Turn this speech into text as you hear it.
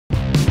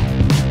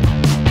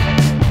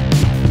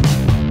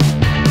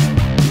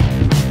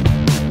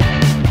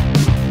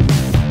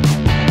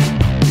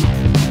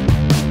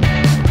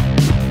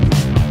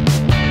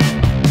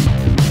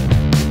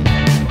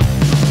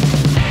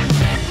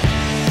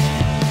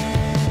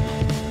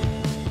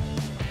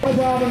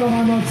Heute Abend noch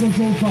einmal zum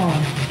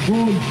Showfahren.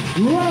 Und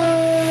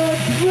Red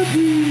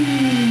Ricky!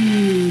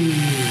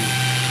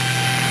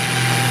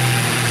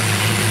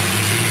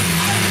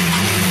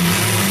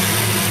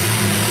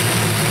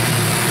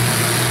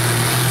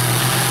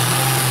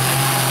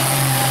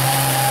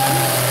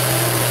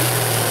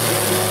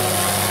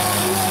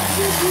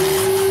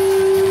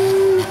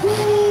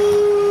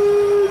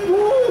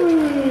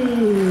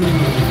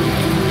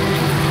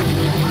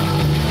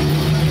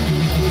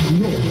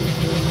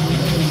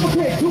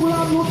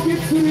 Los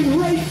geht's für den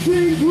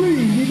Racing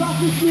Green, die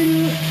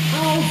Waffenschmiede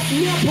aus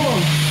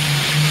Nightpulling.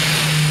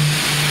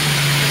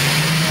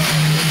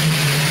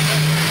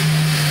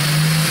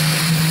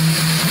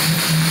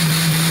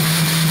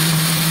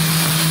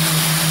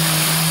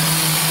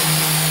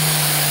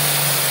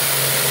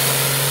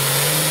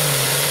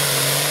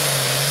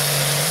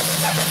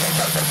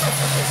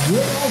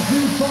 Wird auf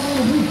jeden Fall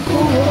nicht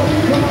kommen.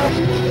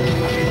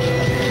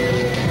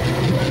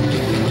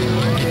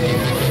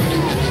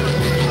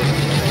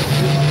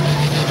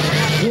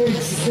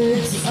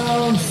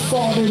 XXL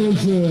Sport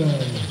Edition.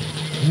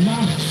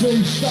 Macht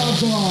sich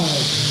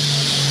startbereit.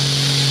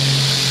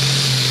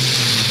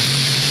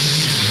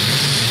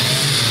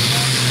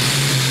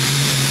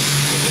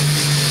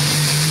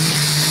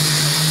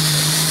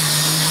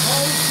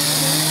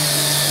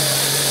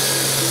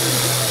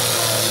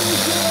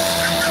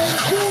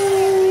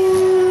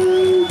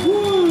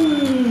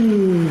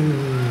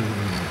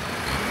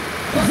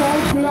 Ist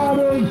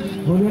aufgeladen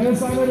und er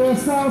ist einer der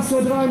Stars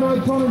der 3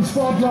 Nightpulling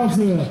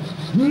Sportklasse.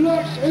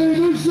 Black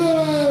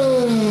Edition!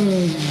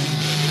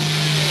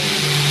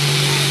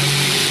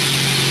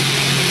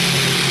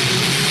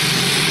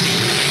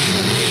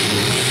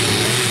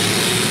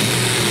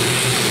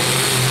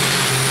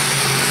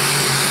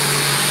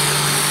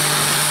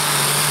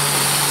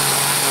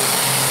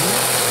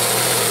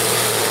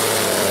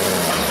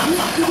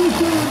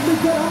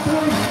 Mit der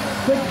Abbrech,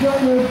 der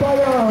kleine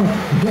Bayer!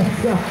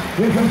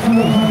 Jetzt hast du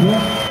noch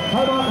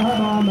Halber.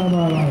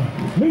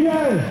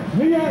 Michael,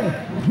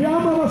 wir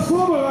haben mal was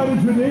vorbereitet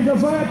für dich.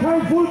 Das war ja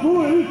kein Full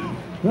Pull.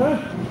 Ne?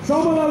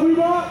 Schau mal da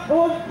rüber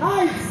und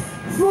 1,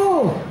 2,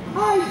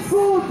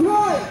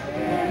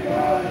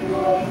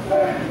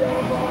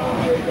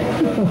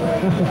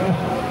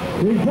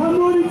 3. Ich kann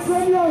nur die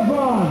Svenja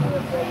fahren.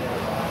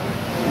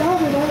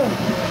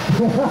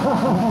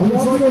 Und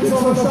es soll jetzt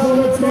noch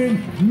Startplatz gehen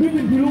mit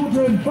dem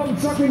Piloten von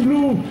Chucking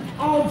Blue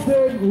auf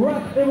dem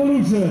Red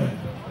Evolution.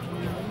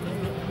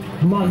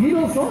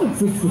 Marino Solz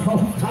sitzt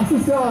drauf. Das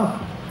ist ja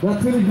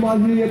natürlich mal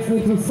hier jetzt eine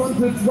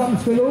interessante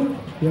Zusammenstellung.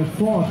 Der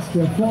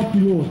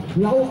Ford-Pilot.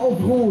 Blau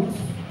auf Rot.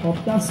 Ob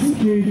das gut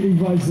geht,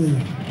 ich weiß nicht.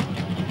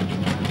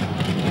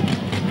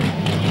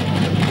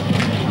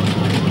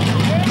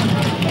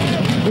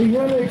 Ich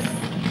höre nichts.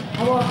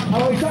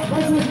 Aber ich sag,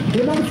 weißt du,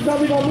 wir machen es da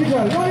wieder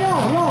Michael. Ja.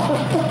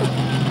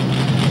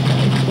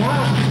 Ja,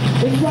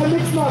 ich bin ein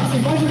Mixmax.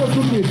 Ich weiß nicht, was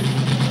gut geht.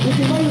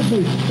 Ich weiß es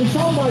nicht. Ich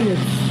schau mal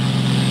jetzt.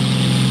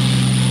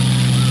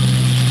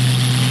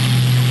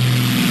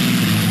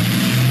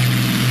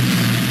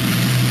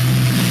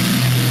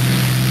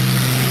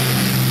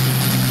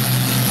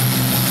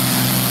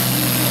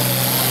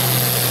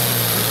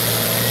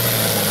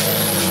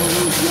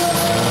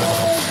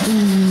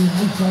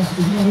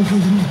 Ich mache es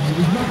nicht.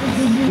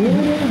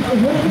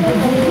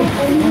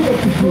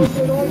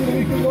 Die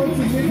Richtung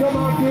 90 Meter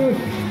Marke.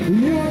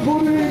 Hier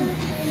Pudding,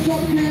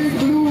 Chucking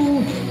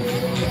Blue.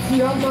 Sie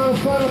haben mal das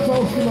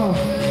Fahrradhaus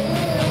gemacht.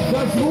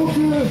 Das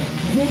Rote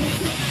sitzt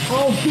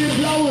auf dem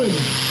Blauen.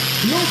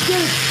 Los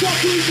geht's,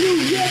 Chucking Blue,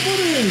 hier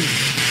Pudding.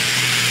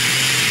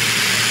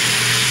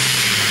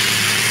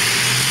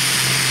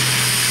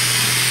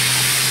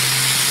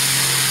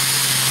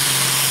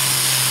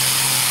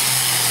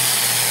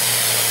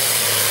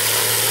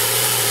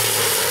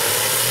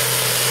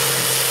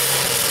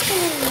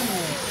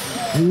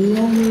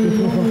 Junge.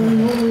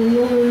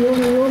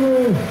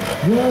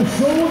 Der ist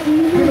so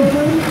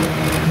genommen.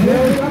 Der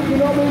ist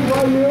abgenommen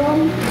bei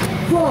Jörn.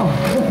 So,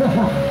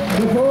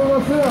 jetzt wollen wir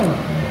was hören.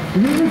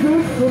 Wie ist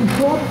es, zum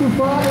Sport zu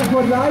fahren im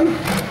Vergleich?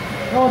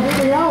 Ja, geht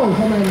nicht aus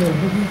am Ende.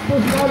 Das ist ein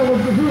bisschen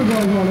anderes Gefühl,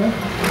 sag ich mal, ne?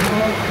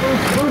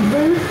 Frisch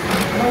wild,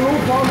 dann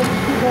losfahren mit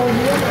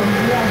 4.000 Jahre, also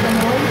die Jahre von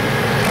rein.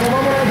 Aber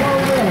machen wir das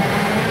auch mehr.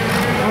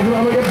 Also,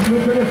 aber jetzt, wir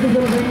können jetzt nicht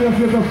damit denken, dass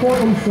wir jetzt auf Sport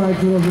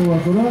umsteigt oder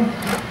sowas, oder?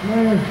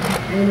 Nee,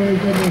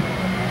 ich denke nicht.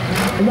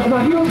 Und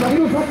Marius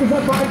hat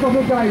gesagt, war einfach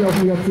nur geil auf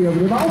dem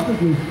Jahrzehnt. Der war auch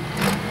wirklich.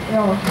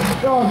 Ja,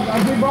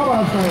 deswegen war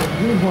das geil.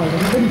 Auf jeden Fall.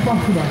 Das hat richtig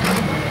Spaß gemacht.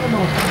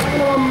 Genau. Danke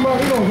nochmal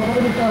Marius, das war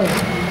wirklich geil.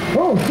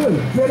 Oh, schön.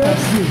 Sehr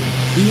herzlich.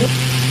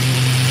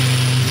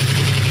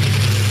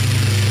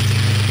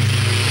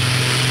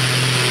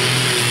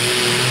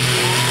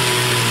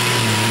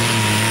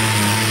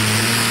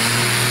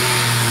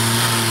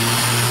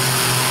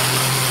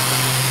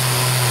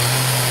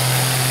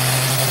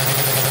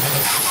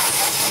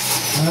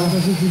 Ja,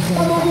 das ist nicht so.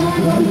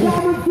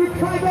 Für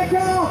Kai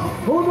Becker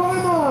und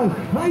einmal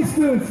heißt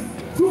es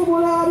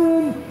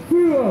Turboladen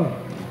für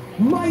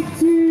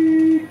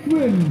Mighty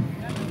Quinn.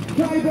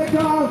 Kai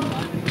Becker.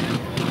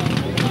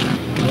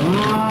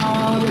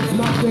 Ah, jetzt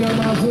macht macht er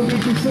danach so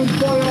richtig schön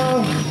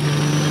Feuer.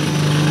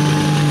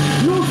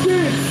 Los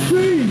geht's,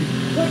 Stream!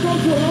 Da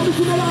kommt schon, noch ein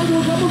bisschen mehr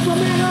Eindruck, da muss noch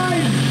mehr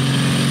rein!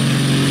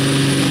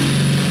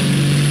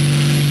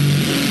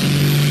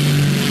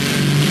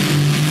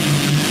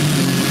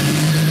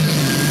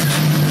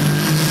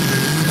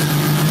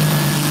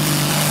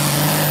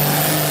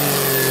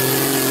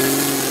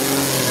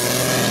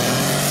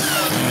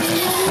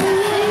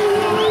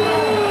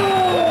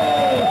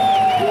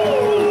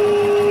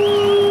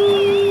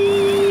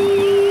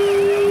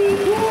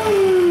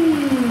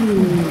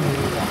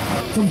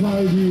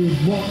 Die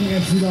Walken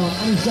jetzt wieder an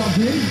den Start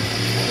gehen.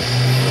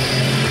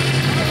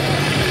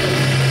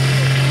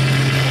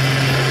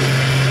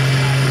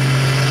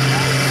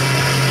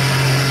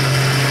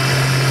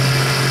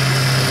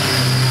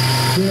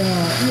 Der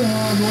IH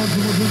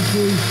 955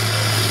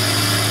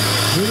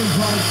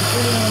 ebenfalls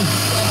in der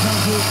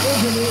Startkante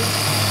unterlegt.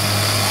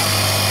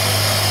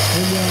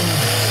 In der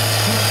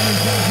zweiten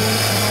Kante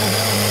auch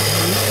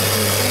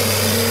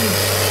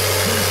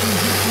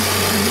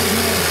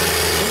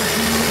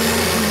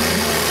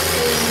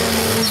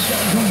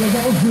kann das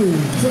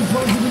aussehen.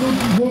 20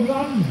 Minuten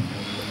Programm.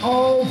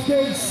 Auf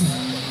geht's.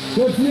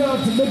 Der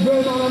Fiat mit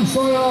Bellmann am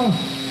Steuer.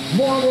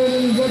 Morgen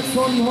in den 6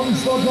 Tonnen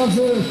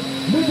Hobby-Sportklasse.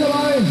 Mit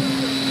dabei.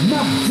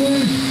 Macht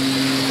sich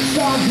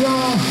stark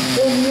klar,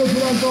 um hier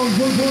vielleicht noch ein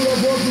Kultur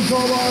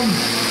vorzuzaubern.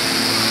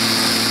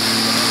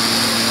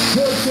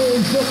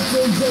 14,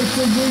 15,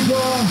 16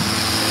 Meter.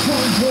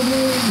 Kein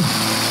Problem.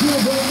 Für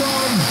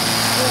Bellmann.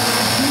 Er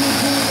hat viel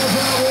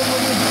Erfahrung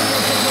und ist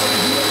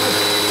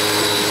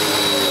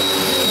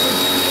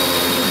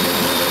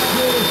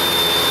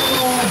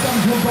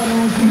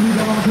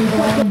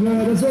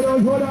das wird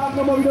euch heute Abend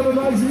nochmal wieder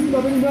beweisen, da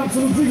bin ich mir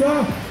absolut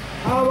sicher.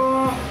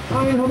 Aber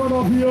einen haben wir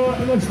noch hier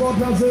in der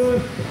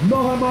Sportklasse.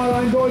 Noch einmal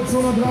ein Deutsch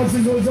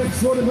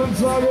 130.06 vor dem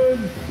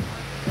Bremswagen.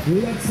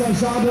 Letzter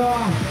Starter.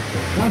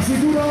 Das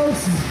sieht gut aus.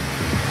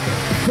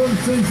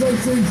 15,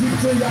 16,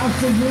 17,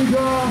 18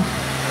 Meter.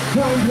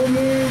 Kein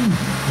Problem.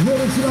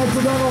 Wird es vielleicht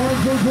sogar noch ein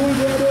Kultur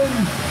werden.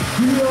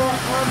 Hier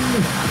am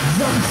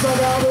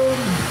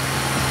Samstagabend.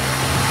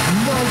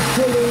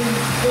 Nightpulling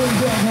in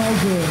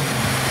Berghausen.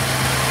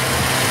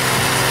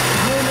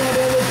 Einer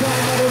der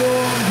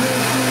Lokalmatador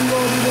geht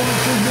über die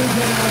 90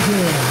 Meter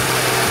Marke.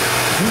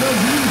 Und das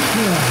liegt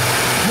ja.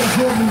 Da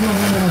kommt noch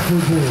einmal das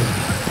Kultur.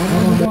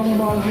 Aber wenn man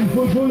mal ein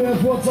Kultur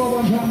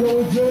hervorzaubern kann, der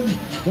Olsen,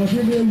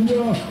 nachdem wir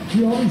hier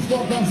die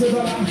Hobby-Sportklasse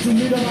bei der 18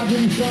 Meter Marke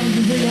gestanden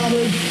gesehen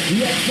haben,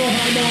 jetzt noch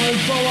einmal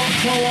Power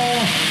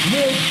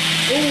mit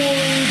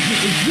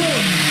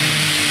Olsen.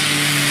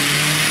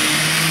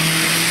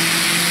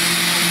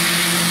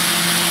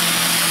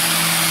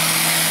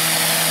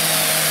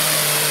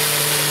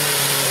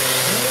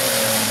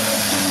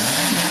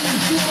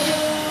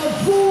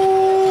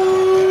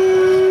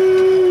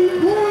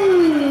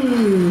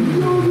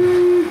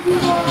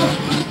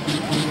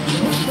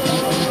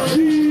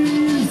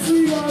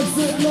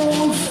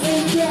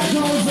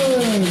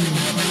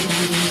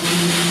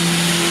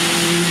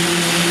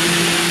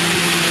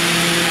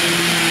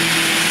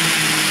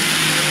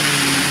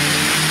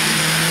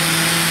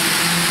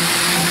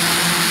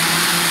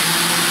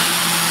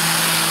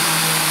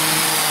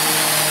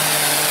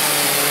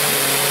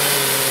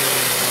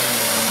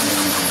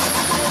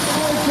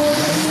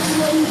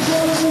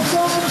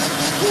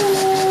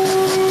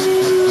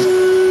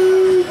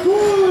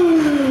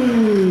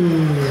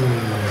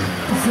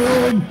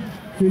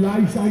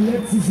 Vielleicht ein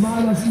letztes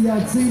Mal das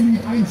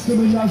IAC-Lied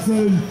einstimmen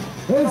lassen.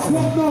 Es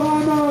kommt noch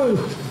einmal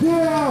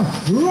der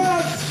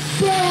Red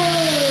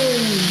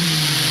Band!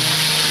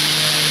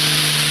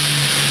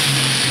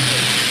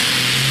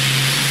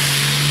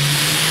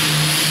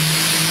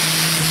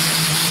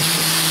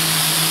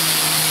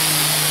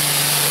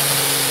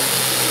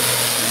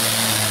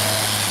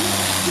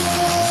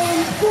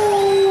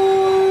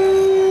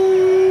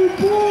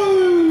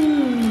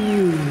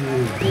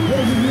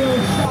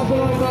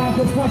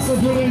 Das passt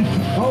natürlich.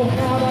 Auch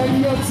er hat ein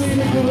IAC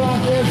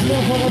mitgebracht. Er ist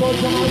mehrfacher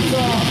deutscher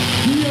Meister.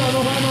 Hier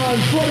noch einmal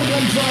vor dem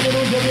Bremswagen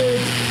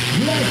unterwegs.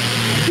 Let's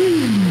go!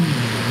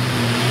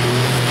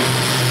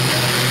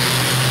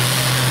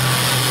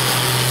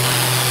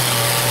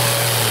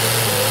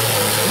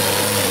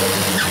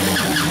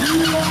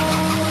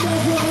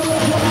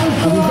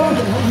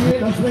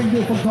 Das bringt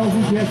dir von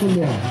 1000 PS und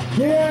mehr.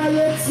 Der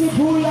letzte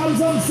Pool am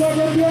Samstag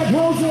in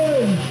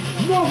Berghausen.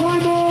 Noch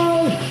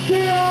einmal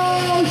der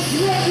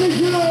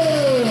Schreckliche.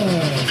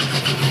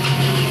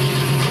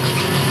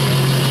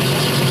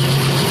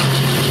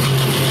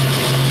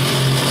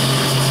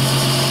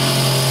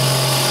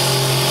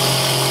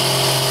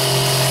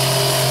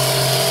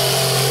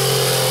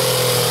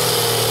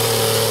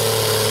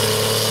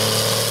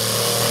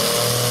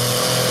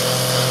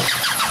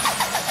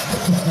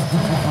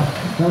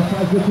 Das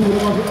heißt, wir tun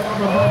immer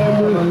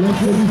weiter, dann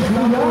lässt er die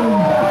Flamme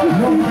noch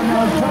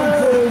einmal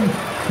tanzen.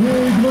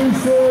 Die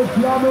größte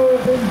Flamme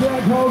in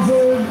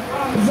Berghausen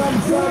am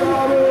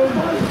Samstagabend.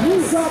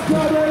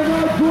 Saturday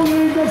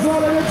Nightpulling, das war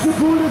der letzte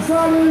Pool des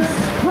Tages.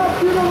 Habt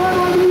ihr noch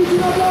einmal einen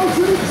riesigen Applaus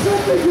für die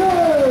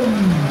Schrecklichen?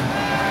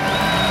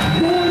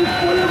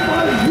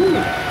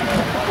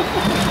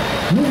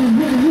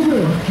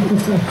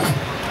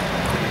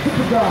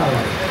 Super geil.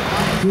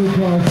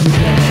 Super, super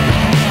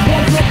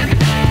geil.